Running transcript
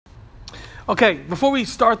Okay, before we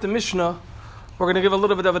start the Mishnah, we're going to give a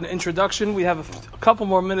little bit of an introduction. We have a couple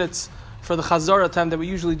more minutes for the Chazara time that we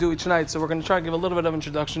usually do each night, so we're going to try to give a little bit of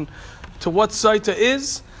introduction to what Saita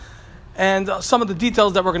is and some of the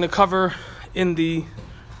details that we're going to cover in the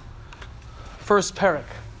first parak.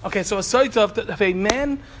 Okay, so a Saita, if a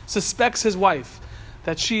man suspects his wife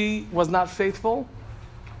that she was not faithful,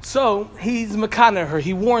 so he's mekaner her,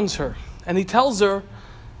 he warns her, and he tells her,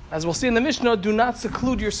 as we'll see in the Mishnah, do not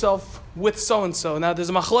seclude yourself with so-and-so. Now there's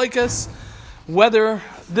a machlokes whether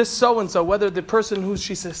this so-and-so, whether the person who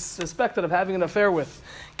she suspected of having an affair with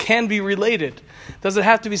can be related. Does it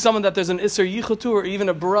have to be someone that there's an Isser Yichud to, or even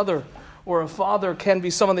a brother or a father can be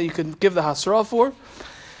someone that you can give the Hasra for?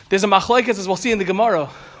 There's a machlokes, as we'll see in the Gemara,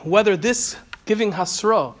 whether this giving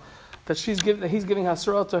Hasra, that he's giving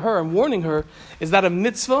Hasra to her and warning her, is that a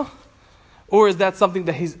mitzvah? Or is that something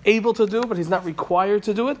that he's able to do, but he's not required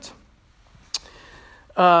to do it?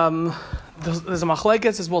 There's a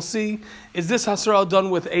machlokes, as we'll see. Is this hasra done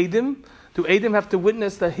with Eidim? Do Eidim have to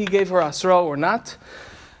witness that he gave her hasra or not?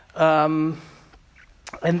 And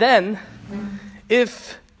then,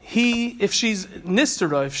 if she's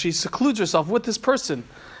nistera, if she secludes herself with this person,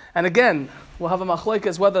 and again, we'll have a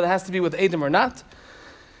machlokes whether it has to be with Eidim or not,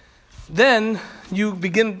 then you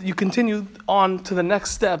continue on to the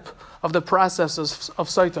next step of the process of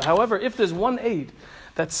Saita. However, if there's one aid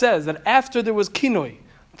that says that after there was kinoi,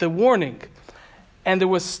 the warning, and there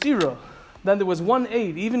was stira, then there was one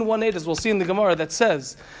aid, even one aid, as we'll see in the Gemara, that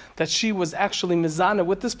says that she was actually mizana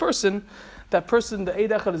with this person, that person, the aid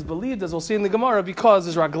echad, is believed, as we'll see in the Gemara, because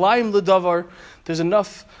there's raglaim ledavar, there's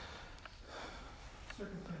enough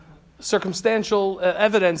circumstantial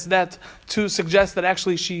evidence that to suggest that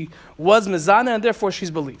actually she was mizana, and therefore she's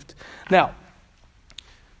believed. Now,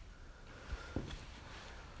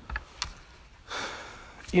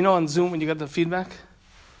 you know on Zoom when you get the feedback?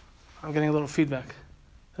 I'm getting a little feedback.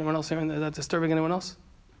 Anyone else hearing that? Is that disturbing anyone else?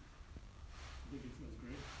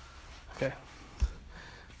 Okay.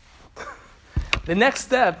 The next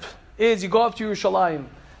step is you go up to Yerushalayim.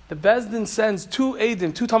 The Bezdin sends two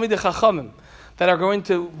Eidim, two Talmidei Chachamim, that are going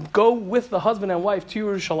to go with the husband and wife to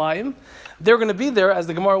Yerushalayim. They're going to be there, as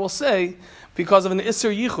the Gemara will say, because of an Isser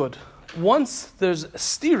Yichud. Once there's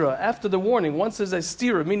stira, after the warning, once there's a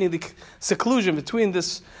stira, meaning the seclusion between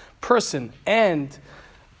this person and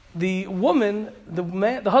the woman, the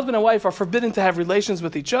husband and wife are forbidden to have relations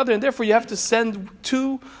with each other, and therefore you have to send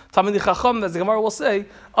two Talmidei Chacham, as the Gemara will say,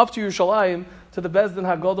 up to Yerushalayim, to the Bezdin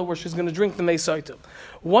Haggadah, where she's going to drink the Mei Saita.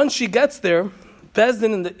 Once she gets there,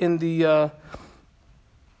 Bezdin in the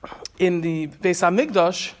Beis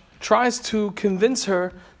HaMikdash tries to convince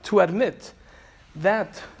her to admit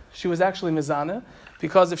that she was actually mizana,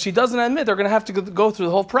 because if she doesn't admit, they're going to have to go through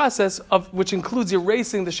the whole process of which includes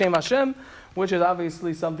erasing the Shem Hashem, which is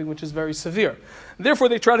obviously something which is very severe. Therefore,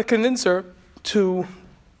 they try to convince her to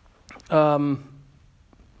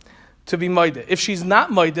be maida. If she's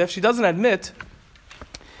not maida, if she doesn't admit,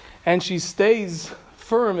 and she stays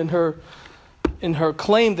firm in her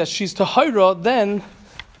claim that she's tahira, then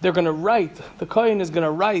they're going to write. The kohen is going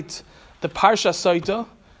to write the parsha saita,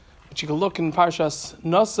 which you can look in Parshas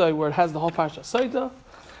Nasai, where it has the whole Parsha Saita.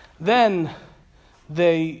 Then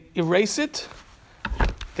they erase it.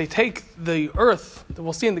 They take the earth.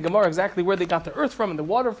 We'll see in the Gemara exactly where they got the earth from and the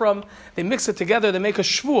water from. They mix it together. They make a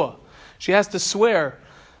shvua. She has to swear.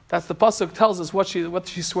 That's the pasuk tells us what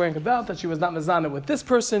she's swearing about. That she was not mizana with this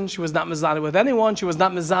person. She was not mizana with anyone. She was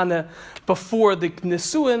not mizana before the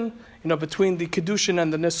nesuin. Between the kedushin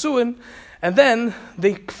and the nesuin. And then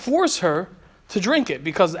they force her to drink it,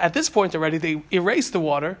 because at this point already they erased the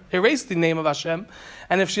water, erased the name of Hashem,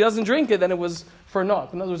 and if she doesn't drink it, then it was for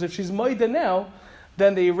naught. In other words, if she's maida now,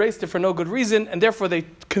 then they erased it for no good reason, and therefore they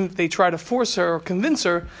try to force her or convince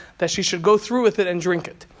her that she should go through with it and drink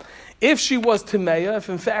it. If she was timeya, if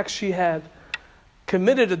in fact she had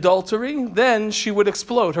committed adultery, then she would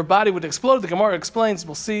explode. Her body would explode. The Gemara explains,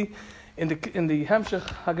 we'll see in the Hamshech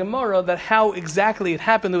HaGemara, that how exactly it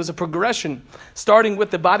happened. There was a progression, starting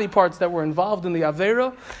with the body parts that were involved in the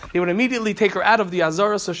Avera. They would immediately take her out of the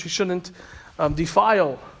Azara, so she shouldn't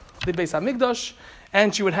defile the Beis HaMikdash,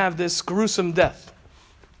 and she would have this gruesome death.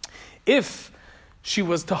 If she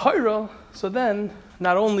was Tahira, so then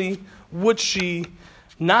not only would she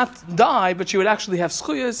not die, but she would actually have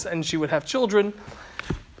schuyas, and she would have children.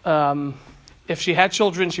 If she had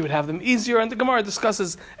children, she would have them easier. And the Gemara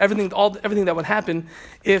discusses everything that would happen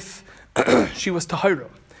if she was tahira.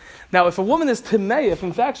 Now, if a woman is timeya, if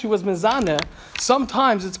in fact she was mizana,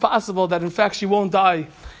 sometimes it's possible that in fact she won't die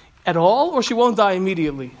at all, or she won't die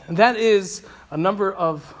immediately. And that is a number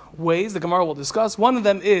of ways the Gemara will discuss. One of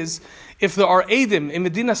them is if there are Eidim in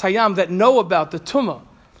Medinas Hayam that know about the Tumah,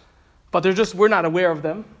 but we're not aware of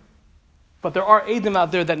them. But there are Eidim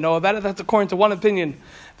out there that know about it. That's according to one opinion.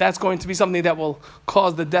 That's going to be something that will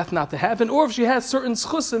cause the death not to happen. Or if she has certain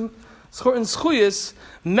schusim, certain schuyas,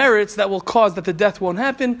 merits that will cause that the death won't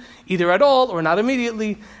happen, either at all or not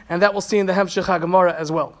immediately. And that we'll see in the Hemshech HaGemara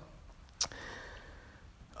as well.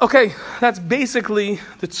 Okay, that's basically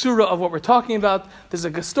the tzura of what we're talking about. There's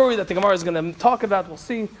a story that the Gemara is going to talk about. We'll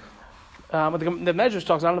see. But the Medrash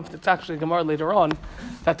talks, I don't know if it's actually Gemara later on,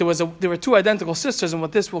 that there were two identical sisters, and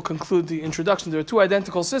what this will conclude the introduction. There were two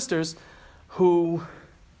identical sisters who,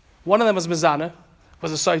 one of them was Mizana,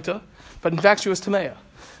 was a Saita, but in fact she was Tameya.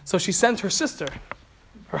 So she sent her sister.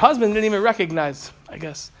 Her husband didn't even recognize, I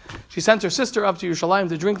guess. She sent her sister up to Yerushalayim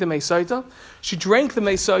to drink the Mei Saita. She drank the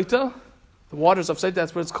Mei Saita, the waters of Saita,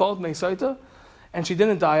 that's what it's called, Mei Saita, and she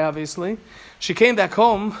didn't die, obviously. She came back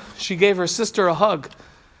home, she gave her sister a hug.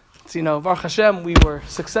 So, Baruch Hashem, we were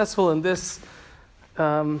successful in this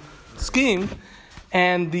scheme,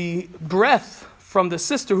 and the breath from the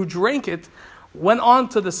sister who drank it went on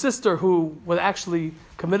to the sister who was actually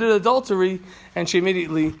committed adultery, and she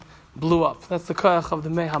immediately blew up. That's the koach of the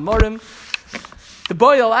Mei Hamorim. The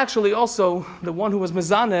boil actually also, the one who was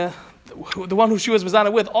Mizaneh, the one who she was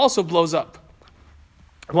Mizaneh with, also blows up.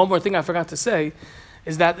 One more thing I forgot to say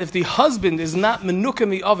is that if the husband is not menukah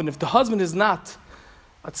mi oven, if the husband is not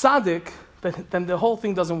a tzaddik, then the whole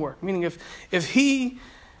thing doesn't work. Meaning, if he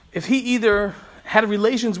either had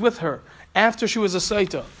relations with her after she was a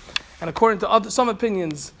saita, and according to some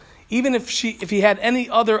opinions, even if he had any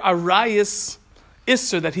other arayis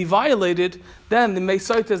isser that he violated, then the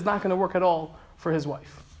meisaita is not going to work at all for his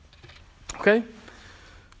wife. Okay?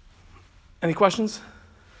 Any questions?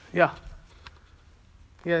 Yeah.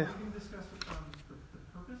 Yeah. Can you discuss the purpose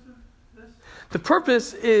of this? The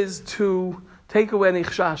purpose is to take away an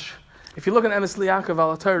ichshash. If you look at Emes Liyaakov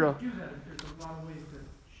al Torah. Do that if there's a lot of ways that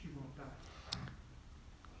she won't die.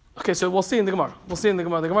 Okay, so we'll see in the Gemara. The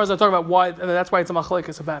Gemara is going to talk about why, and that's why it's a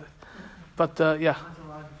machlekes about it. But yeah.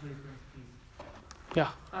 Yeah.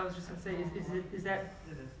 I was just going to say, is that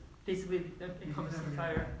basically encompasses the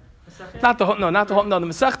entire Masechta? Not the whole. The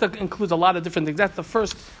Masechta includes a lot of different things. That's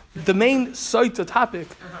the main Soita topic.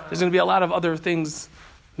 There's going to be a lot of other things,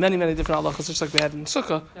 many different halachas, just like we had in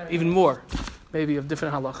Sukkah, even more, maybe of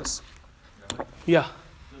different halachas. Yeah.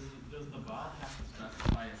 Does the Baal have to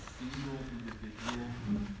specify a single individual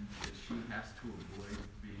that she has to avoid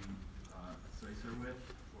being associated with,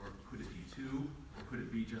 or could it be two, or could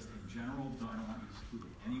it be just in general? I don't want you to exclude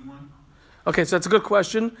anyone. Okay, so that's a good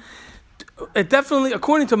question. It definitely,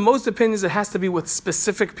 according to most opinions, it has to be with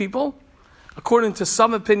specific people. According to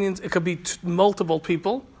some opinions, it could be multiple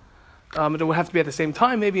people. It would have to be at the same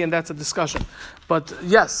time, maybe, and that's a discussion. But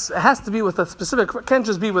yes, it has to be with a specific. It can't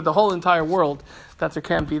just be with the whole entire world that there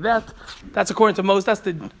can't be that. That's according to most. That's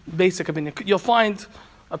the basic opinion. You'll find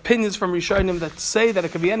opinions from Rishonim that say that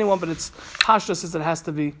it could be anyone, but it's Hashdas is that it has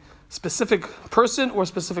to be specific person or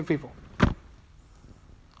specific people.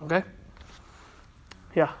 Okay?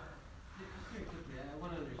 Yeah. Very quickly, I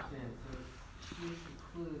want to understand. So she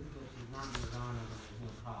concludes that she's not Mizana, but there's no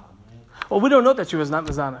problem, right? Well, we don't know that she was not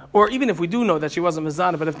Mizana. Or even if we do know that she wasn't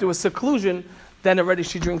Mizana, but if there was seclusion, then already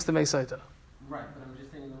she drinks the Meisaita. Right, but I'm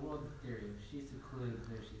just saying in the world theory, if she secludes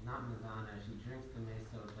that she's not Mizana, she drinks the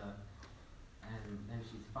Meisota, and then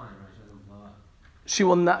she's fine, right? She doesn't blow up. She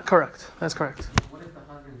will not, correct. That's correct. What if the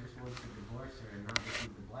husband just wants to divorce her and not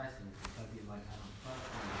receive the blessings because he's like, I don't trust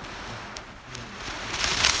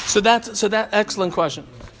her? So that's excellent question.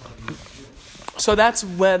 So that's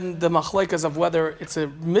when the machlekas of whether it's a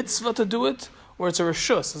mitzvah to do it or it's a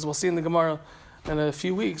reshus, as we'll see in the Gemara in a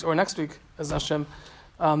few weeks or next week, as Hashem.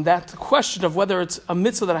 That question of whether it's a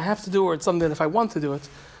mitzvah that I have to do or it's something that if I want to do it.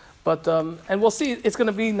 But and we'll see. It's going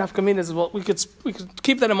to be nafkaminas as well. We could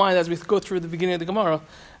keep that in mind as we go through the beginning of the Gemara,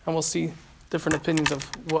 and we'll see different opinions of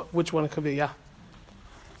which one it could be. Yeah.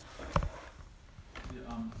 The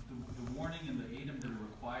warning and the Edom that are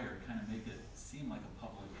required kind of make it seem like a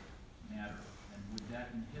public matter, and would that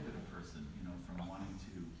inhibit a person, from wanting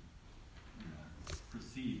to,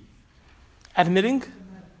 proceed? Admitting.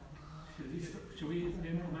 Should we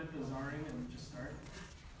implement the Zaring and just start?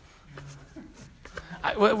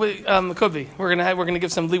 It could be. We're gonna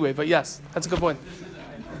give some leeway, but yes, that's a good point. I'm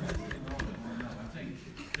saying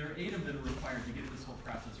there are Edom that are required to get this whole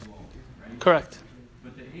process rolling, right? Correct.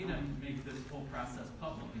 But the Edom make this whole process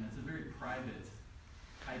public, and it's a very private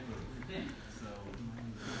type of thing. So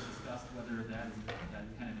we've discussed whether that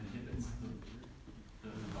kind of inhibits the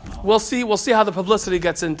We'll see how the publicity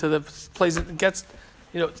gets into the place. It gets,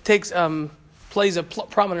 it takes plays a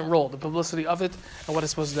prominent role, the publicity of it and what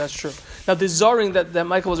it's supposed to do. That's true. Now, the zaring that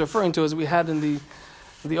Michael was referring to, as we had in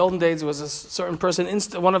the olden days, was a certain person,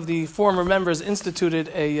 one of the former members instituted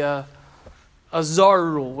a zar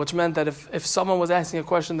rule, which meant that if someone was asking a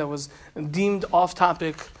question that was deemed off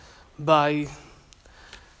topic by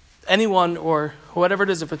anyone or whatever it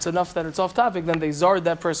is, if it's enough that it's off topic, then they zarred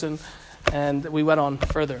that person, and we went on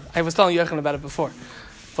further. I was telling Yochanan about it before,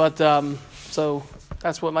 but so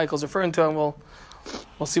that's what Michael's referring to, and we'll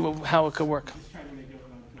see how it could work. He's trying to make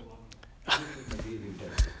Yochanan feel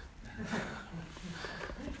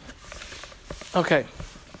welcome. Okay,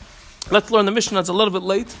 let's learn the Mishnah. It's a little bit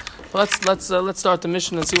late. Let's start the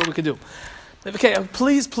Mishnah and see what we can do. Okay,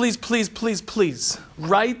 please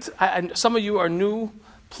write. And some of you are new.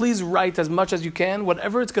 Please write as much as you can,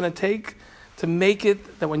 whatever it's going to take to make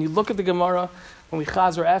it that when you look at the Gemara, when we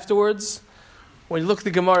chazer afterwards, when you look at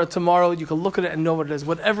the Gemara tomorrow, you can look at it and know what it is.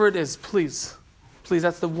 Whatever it is, please.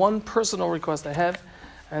 That's the one personal request I have,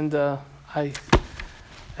 and I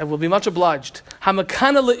will be much obliged.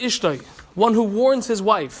 Hamakana le'ishtoi, one who warns his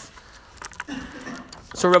wife.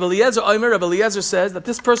 So Rabbi Eliezer says that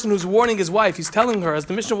this person who's warning his wife, he's telling her, as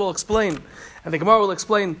the Mishnah will explain, and the Gemara will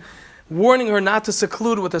explain, warning her not to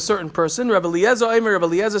seclude with a certain person. Rabbi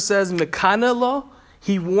Eliezer says, Mekana lo,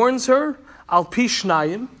 he warns her, al pi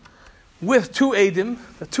shnayim, with two Eidim.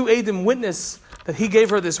 The two Eidim witness that he gave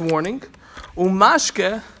her this warning.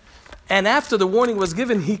 Umashke, and after the warning was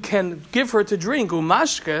given, he can give her to drink.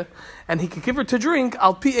 Umashke, and he can give her to drink,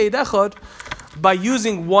 al pi eid echad, by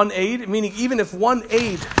using one aid, meaning even if one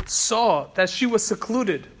aid saw that she was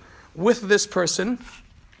secluded with this person,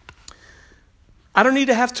 I don't need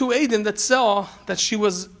to have two aidim that saw that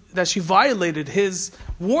she violated his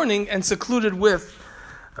warning and secluded with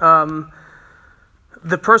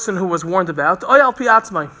the person who was warned about.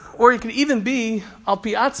 Or it could even be al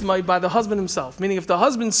pi atzmai by the husband himself, meaning if the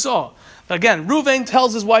husband saw, again, Reuven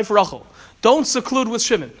tells his wife Rachel, don't seclude with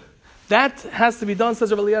Shimon. That has to be done,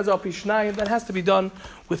 says Rabbi Eliezer, al pi shnayim, that has to be done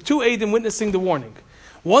with two aidim witnessing the warning.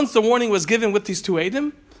 Once the warning was given with these two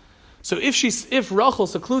aidim, so if Rachel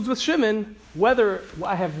secludes with Shimon, whether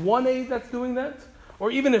I have one aid that's doing that,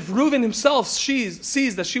 or even if Reuven himself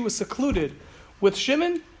sees that she was secluded with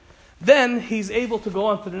Shimon, then he's able to go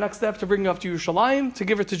on to the next step to bring her up to Yerushalayim to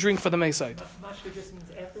give her to drink for the Meisait. Mashka just means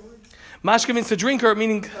afterwards? Mashka means to drink her,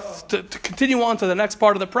 meaning to continue on to the next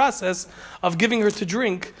part of the process of giving her to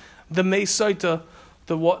drink the Meisaita,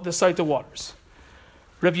 the Saita waters.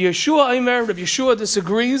 Rabbi Yeshua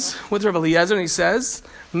disagrees with Rabbi Eliezer, and he says,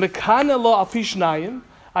 Mekana lo al pi shnayim,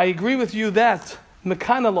 I agree with you that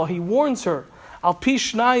Mekana lo, he warns her, al pi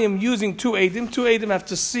shnayim, using two aidim have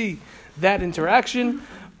to see that interaction,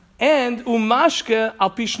 and umashke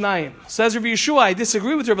al pi shnayim. Says Rabbi Yeshua, I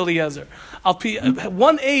disagree with Rabbi Eliezer.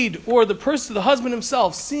 One aid, or the husband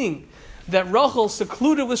himself, seeing that Rachel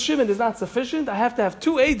secluded with Shimon is not sufficient. I have to have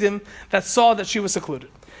two aidim that saw that she was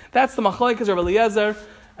secluded. That's the machlokes Rabbi Eliezer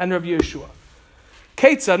and Rabbi Yeshua.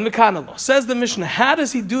 Keitzad Mekana lo, says the Mishnah. How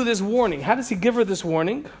does he do this warning? How does he give her this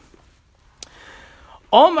warning?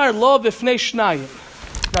 Omar lo b'fnei shnayim.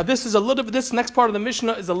 Now this next part of the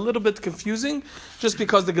Mishnah is a little bit confusing, just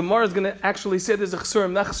because the Gemara is going to actually say there's a chsura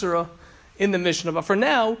mechsura in the Mishnah. But for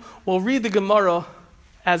now, we'll read the Gemara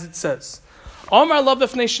as it says. Omar lo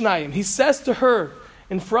b'fnei shnayim. He says to her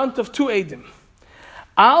in front of two eidim,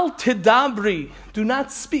 Al tidabri, do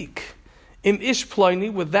not speak, im ish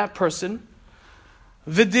ploini, with that person,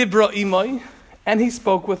 v'dibra imoi, and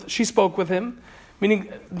she spoke with him,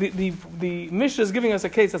 meaning the Mishnah is giving us a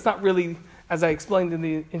case that's not really, as I explained in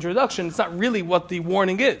the introduction, it's not really what the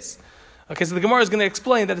warning is. Okay, so the Gemara is going to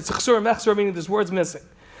explain that it's a chsura mechsura, meaning this word's missing.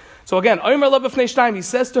 So again, Omar lo b'fnei shnayim, he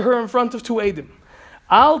says to her in front of two eidim,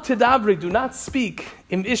 Al tidabri, do not speak,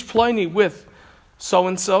 im ish ploini, with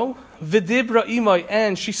so-and-so, v'dibra imoi,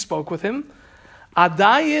 and she spoke with him,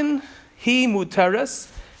 adayin hi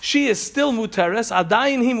muteres, she is still muteres,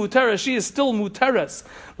 adayin hi muteres, she is still muteres,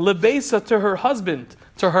 lebeisa, to her husband,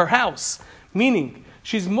 to her house, meaning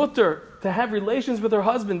she's muter to have relations with her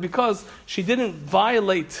husband because she didn't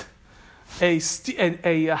violate a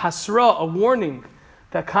hasra, a warning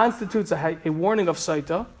that constitutes a warning of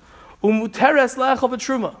saita, umuteres la'achal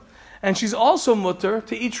b'truma, and she's also muter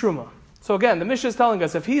to eat truma. So again, the Mishnah is telling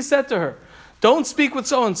us, if he said to her, don't speak with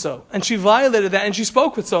so-and-so, and she violated that, and she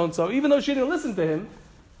spoke with so-and-so, even though she didn't listen to him,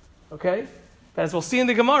 okay? But as we'll see in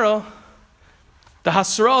the Gemara, the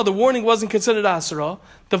hasra, the warning wasn't considered a hasra,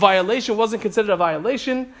 the violation wasn't considered a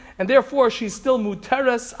violation, and therefore she's still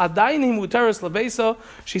muteres, adayini muteres lebeisa,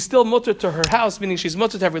 she's still muter to her house, meaning she's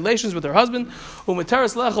muter to have relations with her husband,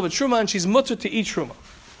 muteres lechel b'truma, and she's muter to eat truma.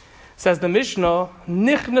 Says the Mishnah,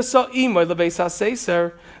 Nichnasa imay lebeis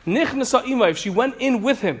haseiser. Nichnasa imay, if she went in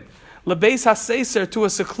with him, lebeis haseiser, to a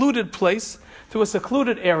secluded place, to a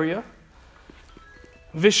secluded area,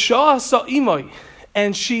 v'sha'asa imay,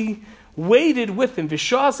 and she waited with him.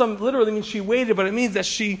 V'sha'asa literally means she waited, but it means that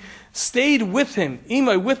she stayed with him,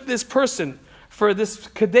 imay, with this person, for this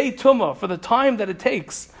kadei tumah, for the time that it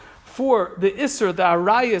takes for the isser, the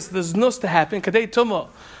arayas, the znus to happen, kadei tumah,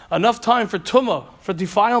 enough time for tumah, for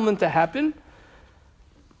defilement to happen.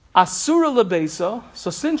 Asura lebeisa, so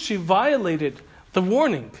since she violated the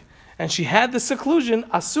warning and she had the seclusion,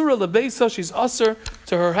 asura lebeisa, she's usher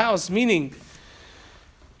to her house, meaning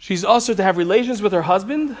she's usher to have relations with her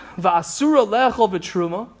husband. Va'asura lechol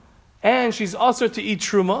b'truma, and she's usher to eat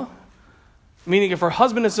truma, meaning if her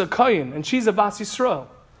husband is a kohen and she's a bas Yisrael.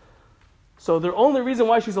 So the only reason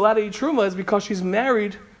why she's allowed to eat truma is because she's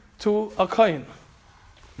married to a kohen.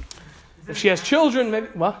 If she has children, maybe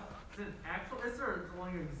what? Is it an actual Isser or is it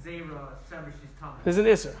only a Zera Shemesh she's talking? There's an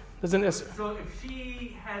isser. There's an isser. So if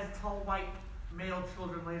she has tall white male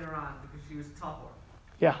children later on because she was tahor,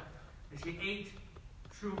 Yeah, and she ate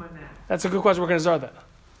truma now. that's a good question. We're going to start that.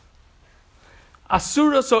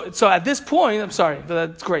 Asura. So at this point, I'm sorry, but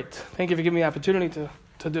that's great. Thank you for giving me the opportunity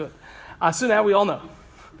to do it. Asura. Now we all know.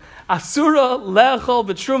 Asura lechol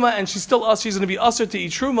b'truma, and she's still she's going to be usher to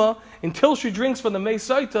eat truma until she drinks from the mei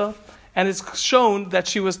saita. And it's shown that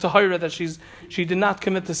she was tahira, that she did not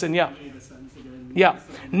commit the sin. Yeah.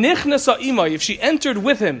 Nichnasa imay, if she entered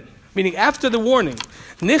with him, meaning after the warning,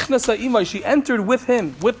 Nichnasa imay, she entered with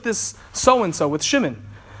him, with this so-and-so, with Shimon,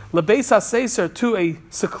 lebeis haseiser, to a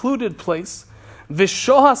secluded place,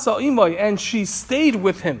 v'shohasa imay, and she stayed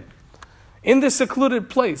with him in this secluded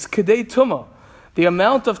place, kedei tumah, the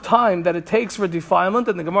amount of time that it takes for defilement,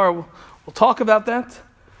 and the Gemara will talk about that.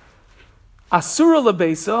 Asura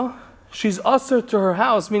lebeisa, she's usher to her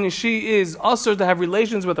house, meaning she is usher to have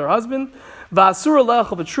relations with her husband. Va'asura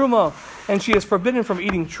lechol b'truma, and she is forbidden from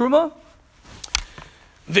eating truma.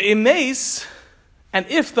 V'imeis, and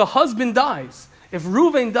if the husband dies, if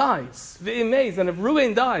Reuven dies, v'imeis, and if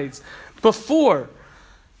Reuven dies before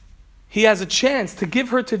he has a chance to give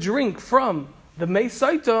her to drink from the mei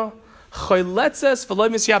saita, choletzes v'lo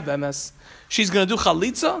misyab bemes, she's going to do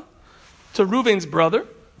chalitza to Reuven's brother.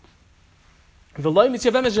 And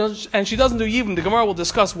she doesn't do yibum. The Gemara will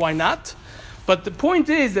discuss why not. But the point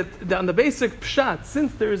is that on the basic pshat,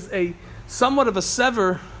 since there's a somewhat of a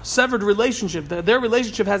severed relationship, their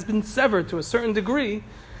relationship has been severed to a certain degree.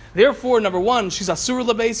 Therefore, number one, she's asura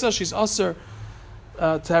lebeisa, she's asur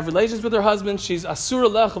to have relations with her husband. She's asura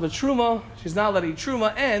lechol b'truma, she's not allowed to eat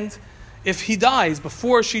truma. And if he dies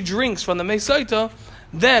before she drinks from the mei saita,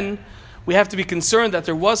 then we have to be concerned that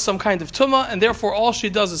there was some kind of tumah, and therefore all she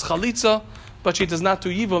does is chalitza, but she does not do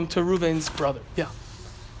yibum to Reuven's brother. Yeah.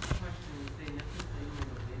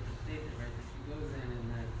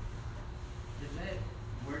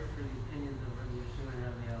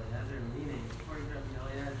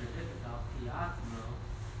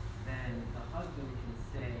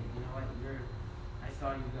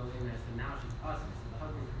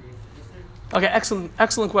 Okay,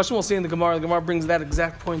 excellent question. We'll see in the Gemara. The Gemara brings that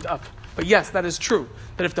exact point up. But yes, that is true.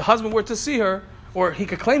 That if the husband were to see her, or he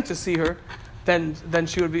could claim to see her, then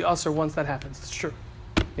she would be usher once that happens. It's true.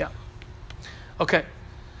 Yeah. Okay.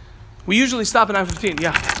 We usually stop at 9:15.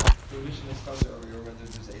 Yeah.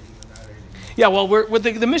 Yeah, well,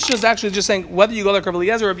 the Mishnah is actually just saying whether you go like Rabbi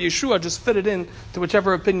Eliezer or Rabbi Yeshua, just fit it in to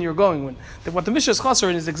whichever opinion you're going with. What the Mishnah is chaser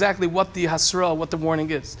in is exactly what the hasra, what the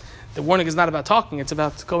warning is. The warning is not about talking; it's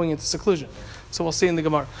about going into seclusion. So we'll see in the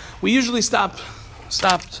Gemara. We usually stopped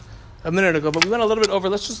a minute ago, but we went a little bit over.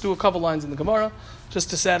 Let's just do a couple lines in the Gemara, just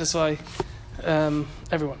to satisfy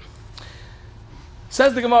everyone.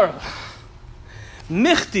 Says the Gemara,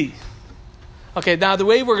 Michti. Okay, now the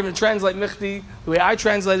way we're going to translate Michti, the way I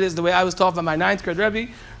translate it is the way I was taught by my 9th grade Rebbe,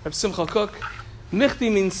 Reb Simcha Cook. Michti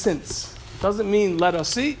means since. Doesn't mean let us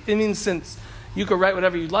see, it means since. You can write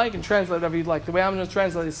whatever you'd like and translate whatever you'd like. The way I'm going to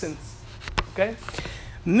translate is since. Okay?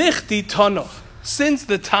 Michti Tano. Since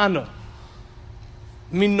the Tano.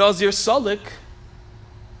 Min Nazir Salik.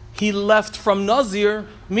 He left from Nazir,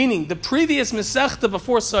 meaning the previous Mesechta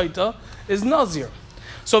before Saita is Nazir.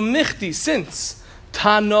 So Michti, since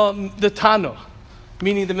Tano, the Tano,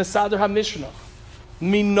 meaning the Mesader HaMishnah,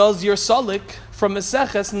 Min Nazir Salik, from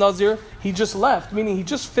Meseches Nazir, he just left, meaning he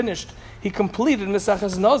just finished, he completed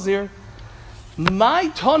Meseches Nazir. My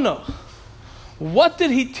Tano, what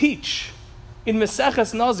did he teach in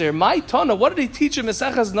Meseches Nazir? My Tano, what did he teach in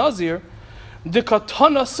Meseches Nazir? The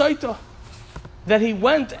Katana Saita, that he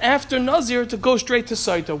went after Nazir to go straight to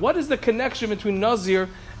Saita. What is the connection between Nazir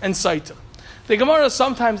and Saita? The Gemara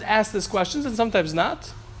sometimes asks this question and sometimes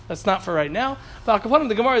not. That's not for right now. But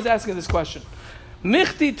the Gemara is asking this question.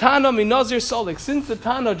 Michti Tana mi Nazir Solik. Since the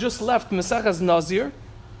Tana just left Mesechas Nazir,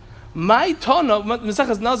 my Tana,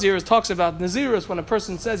 Mesechas Nazir talks about Nazirus when a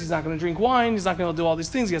person says he's not going to drink wine, he's not going to do all these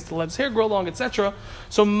things, he has to let his hair grow long, etc.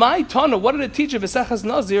 So my Tana, what did it teach of Mesechas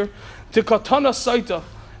Nazir? To Katana Saita,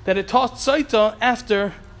 that it taught Saita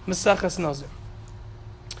after Mesechas Nazir.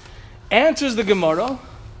 Answers the Gemara,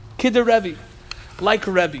 Kidder Rebbe, like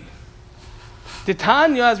Rebbe. The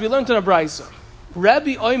Tanya, as we learned in a Brayso,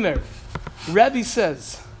 Rebbe Omer, Rebbe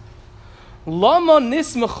says, Lama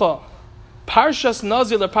Nismacha, Parshas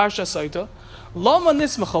Nazir le Parshas Saita. Lama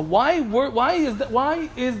Nismacha. Why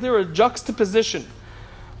is there a juxtaposition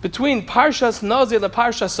between Parshas Nazir le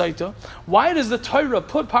Parshas Saita? Why does the Torah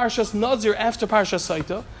put Parshas Nazir after Parshas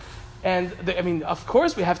Saita? And of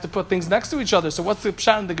course, we have to put things next to each other. So what's the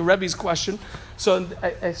pshat in the Rebbe's question? So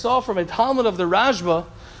I saw from a Talmud of the Rashba,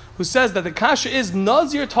 who says that the kasha is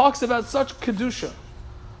Nazir talks about such kedusha,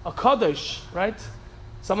 a kadosh, right?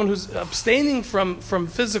 Someone who's abstaining from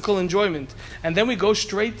physical enjoyment. And then we go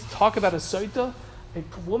straight to talk about a soita, a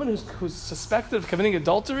woman who's suspected of committing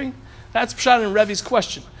adultery. That's pshat in Rebbe's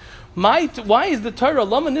question. Why is the Torah,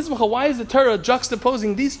 Lama Nizmacha, why is the Torah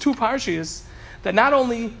juxtaposing these two parshiyas that not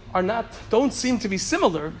only don't seem to be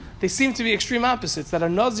similar, they seem to be extreme opposites, that a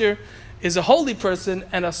Nazir is a holy person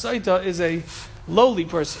and a soita is a lowly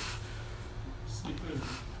person. The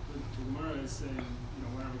Gemara is saying,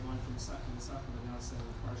 why are we going from Mesachah to Mesachah, but now saying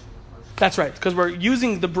Parsha to Parsha? That's right, because we're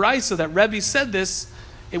using the Brayso that Rebbe said this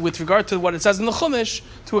with regard to what it says in the Chumash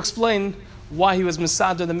to explain why he was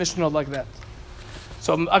Mesader the Mishnah like that.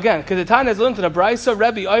 So again, Kedetana is learned in the Brayso,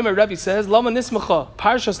 Rebbe says, Lama Nismacha,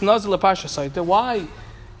 Parshas Nazir le Parshas Saita. Why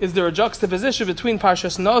is there a juxtaposition between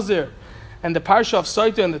Parshas Nazir and the Parsha of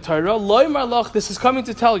Saita and the Torah? Loi Marlach, this is coming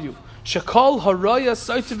to tell you, Shakal haraya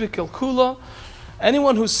saita b'kilkula.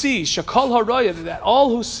 Anyone who sees Shakal haraya, that all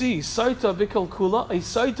who see saita b'kilkula, a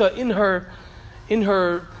saita in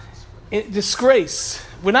her disgrace.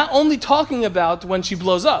 We're not only talking about when she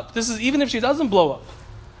blows up. This is even if she doesn't blow up.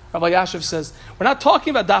 Rabbi Yashiv says we're not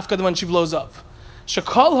talking about dafka when she blows up.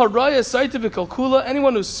 Shakal haraya saita b'kilkula.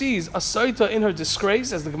 Anyone who sees a saita in her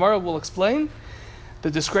disgrace, as the Gemara will explain, the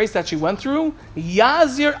disgrace that she went through,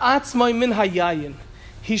 yazir atzmai min hayayin.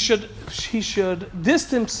 He should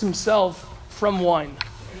distance himself from wine.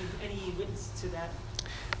 Any witness to that?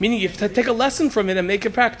 Meaning you have to take a lesson from it and make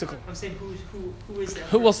it practical. I'm saying who is that?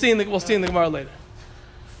 Who we'll see in the Gemara later.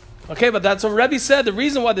 Okay, but that's what Rebbe said. The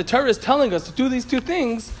reason why the Torah is telling us to do these two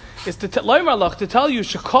things is to tell you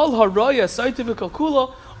shekol haraya saita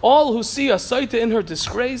v'kalkula, all who see a saita in her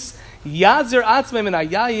disgrace, yazir atzmei min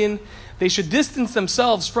hayayin, they should distance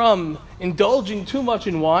themselves from indulging too much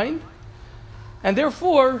in wine. And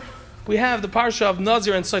therefore, we have the parsha of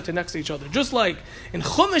Nazir and Saita next to each other. Just like in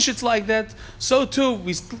Chumash it's like that, so too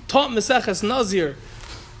we taught Meseches Nazir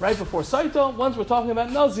right before Saita. Once we're talking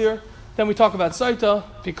about Nazir, then we talk about Saita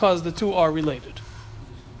because the two are related.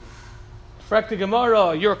 Frekti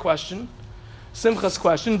Gemara, your question, Simcha's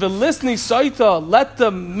question, V'lisni Saita, let the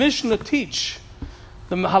Mishnah teach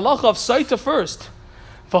the halacha of Saita first.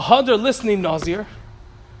 V'hadar lisni Nazir,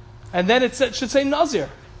 and then it should say Nazir.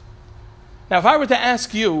 Now, if I were to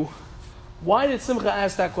ask you, why did Simcha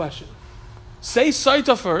ask that question? Say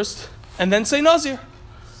Saita first, and then say Nazir.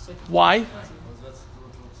 Why? You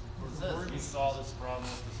saw this problem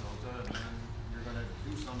with the Sota, and then you're going to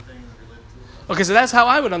do something related to it. Okay, so that's how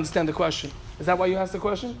I would understand the question. Is that why you asked the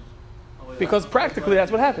question? Because practically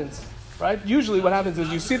that's what happens, right? Usually what happens is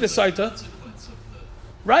you see the Saita.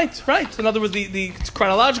 Right. In other words, the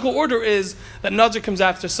chronological order is that Nazir comes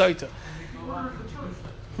after Saita.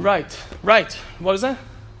 Right. What is that?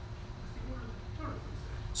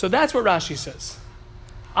 So that's what Rashi says.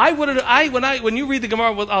 When you read the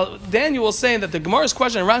Gemara, Daniel was saying that the Gemara's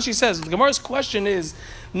question, and Rashi says the Gemara's question is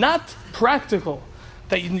not practical,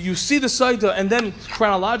 that you see the Saita and then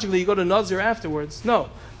chronologically you go to Nazir afterwards. No,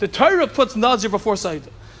 the Torah puts Nazir before Saita.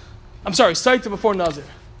 I'm sorry, Saita before Nazir.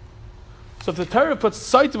 So if the Torah puts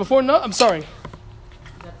Saita before Nazir, I'm sorry.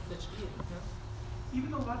 That should be it. No?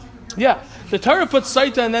 Even the logic of your question. The Torah puts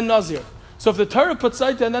Saita and then Nazir. So if the Torah puts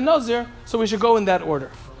Saita and then Nazir, so we should go in that order.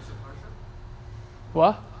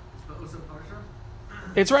 What?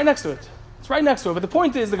 It's right next to it. But the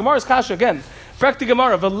point is, the Gemara's kasha again. Frekti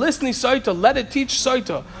Gemara, v'lisni Saita, let it teach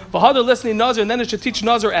Saita. V'hadar lisni Nazir, and then it should teach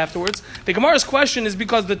Nazir afterwards. The Gemara's question is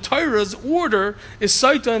because the Torah's order is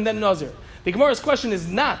Saita and then Nazir. The Gemara's question is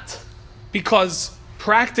not because,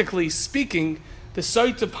 practically speaking, the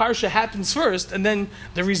Saita Parsha happens first, and then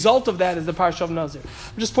the result of that is the Parsha of Nazir.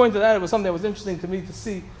 I just pointed out it was something that was interesting to me to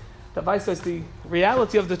see The Vaisais, the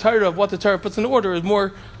reality of the Torah, of what the Torah puts in order, is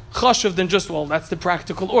more chashuv than just, well, that's the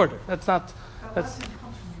practical order. That's not. That's.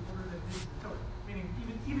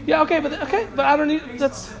 Yeah, okay, but I don't need.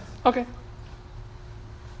 That's okay.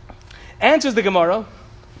 Answers the Gemara.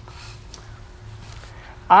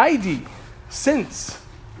 ID, since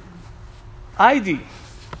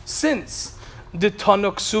the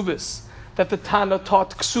Tana Ksubis, that the Tana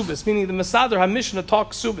taught Ksubis, meaning the Mesader HaMishnah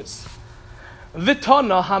taught Ksubis.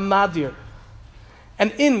 Vitana HaMadir.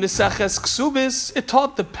 And in Meseches Ksubis, it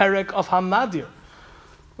taught the Perek of HaMadir,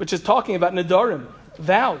 which is talking about Nedarim,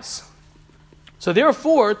 vows. So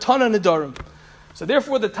therefore, Tana Nedarim. So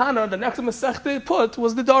therefore, the Tana, the next Masechta it put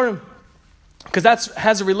was Nedarim. Because that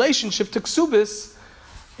has a relationship to Ksubis.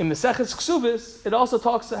 In Meseches Ksubis, it also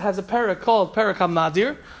has a Perek called Perek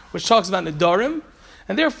HaMadir, which talks about Nedarim.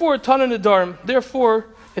 And therefore, Tana Nedarim. Therefore,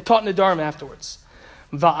 it taught Nedarim afterwards.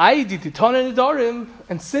 Va'aidi Tana Nedarim.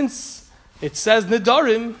 And since it says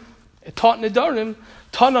Nedarim, it taught Nedarim,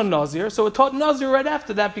 Tana Nazir. So it taught Nazir right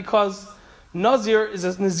after that because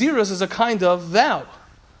Nazirus is a kind of vow.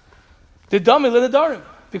 Nidami Nedarim.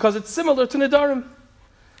 Because it's similar to Nedarim.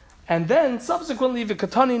 And then subsequently,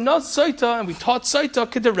 Vikatani Naz Saita, and we taught Saita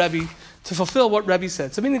Kidder Rebbe to fulfill what Rebbe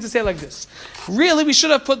said. So meaning to say it like this. Really, we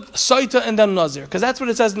should have put Saita and then Nazir, because that's what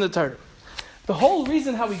it says in the Torah. The whole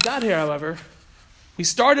reason how we got here, however, we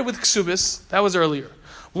started with Ksubis, that was earlier.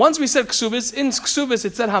 Once we said Ksubis, in Ksubis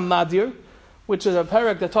it said Hamadir, which is a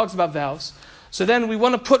parak that talks about vows. So then we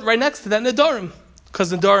want to put right next to that Nedarim,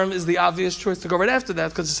 because Nedarim is the obvious choice to go right after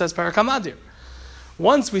that, because it says Parak Hamadir.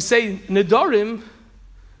 Once we say Nedarim,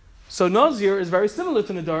 so Nazir is very similar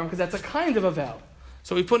to Nedarim, because that's a kind of a vow.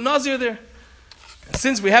 So we put Nazir there. And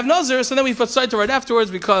since we have Nazir, so then we put Saita right afterwards,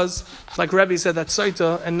 because, like Rebbe said, that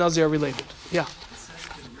Saita and Nazir are related. Yeah.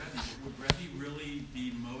 Would Rebbe really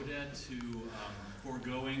be moded to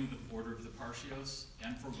foregoing the order of the Parshios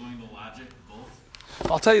and foregoing the logic, both?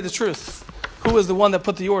 I'll tell you the truth. Who was the one that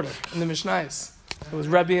put the order in the Mishnayos? It was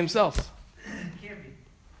Rebbe himself.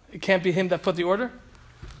 It can't be him that put the order?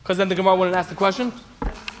 Because then the Gemara wouldn't ask the question?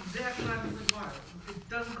 Exactly what happens in Gemara. It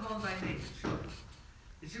doesn't call him by name.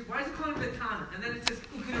 Sure. Why is it calling him Betana? And then it says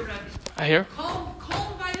Ukina Rebbe. I hear. Call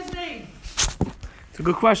him by his name. It's a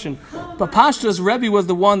good question. But Pashtas, Rebbe was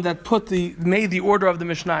the one that made the order of the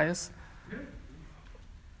Mishnayos.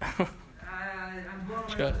 I'm blown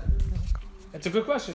away. It's a good question.